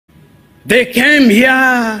They came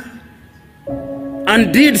here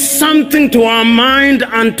and did something to our mind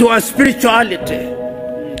and to our spirituality.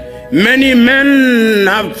 Many men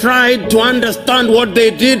have tried to understand what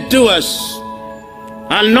they did to us.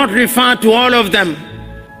 I'll not refer to all of them.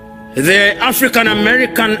 The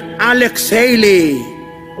African-American Alex Haley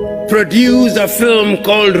produced a film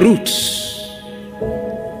called Roots.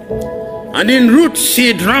 And in Roots,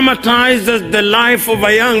 he dramatizes the life of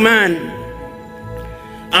a young man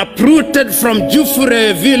uprooted from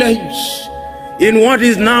Jufure village in what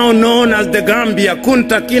is now known as the Gambia,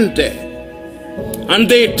 Kunta Kinte. And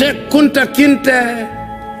they take Kunta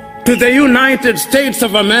Kinte to the United States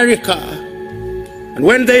of America. And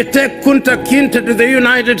when they take Kunta Kinte to the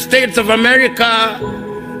United States of America,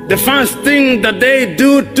 the first thing that they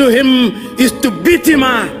do to him is to beat him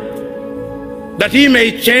up, that he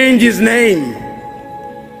may change his name.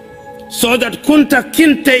 So that Kunta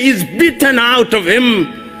Kinte is beaten out of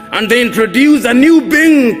him, and they introduce a new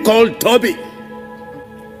being called Toby.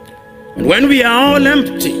 And when we are all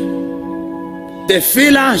empty, they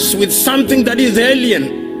fill us with something that is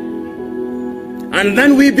alien. And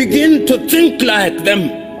then we begin to think like them.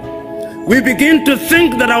 We begin to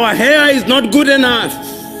think that our hair is not good enough,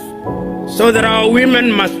 so that our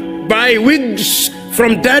women must buy wigs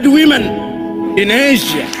from dead women in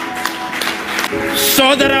Asia.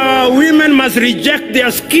 So that our women must reject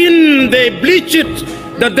their skin, they bleach it,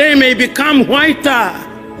 that they may become whiter.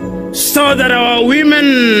 So that our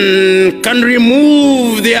women can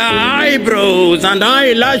remove their eyebrows and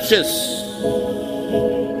eyelashes.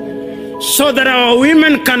 So that our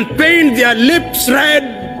women can paint their lips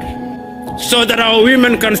red. So that our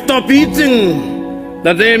women can stop eating,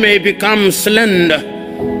 that they may become slender.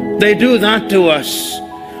 They do that to us.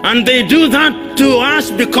 And they do that to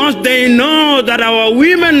us because they know that our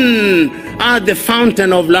women are the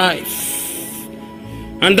fountain of life.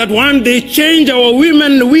 And that when they change our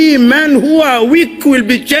women, we men who are weak will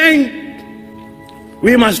be changed.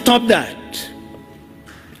 We must stop that.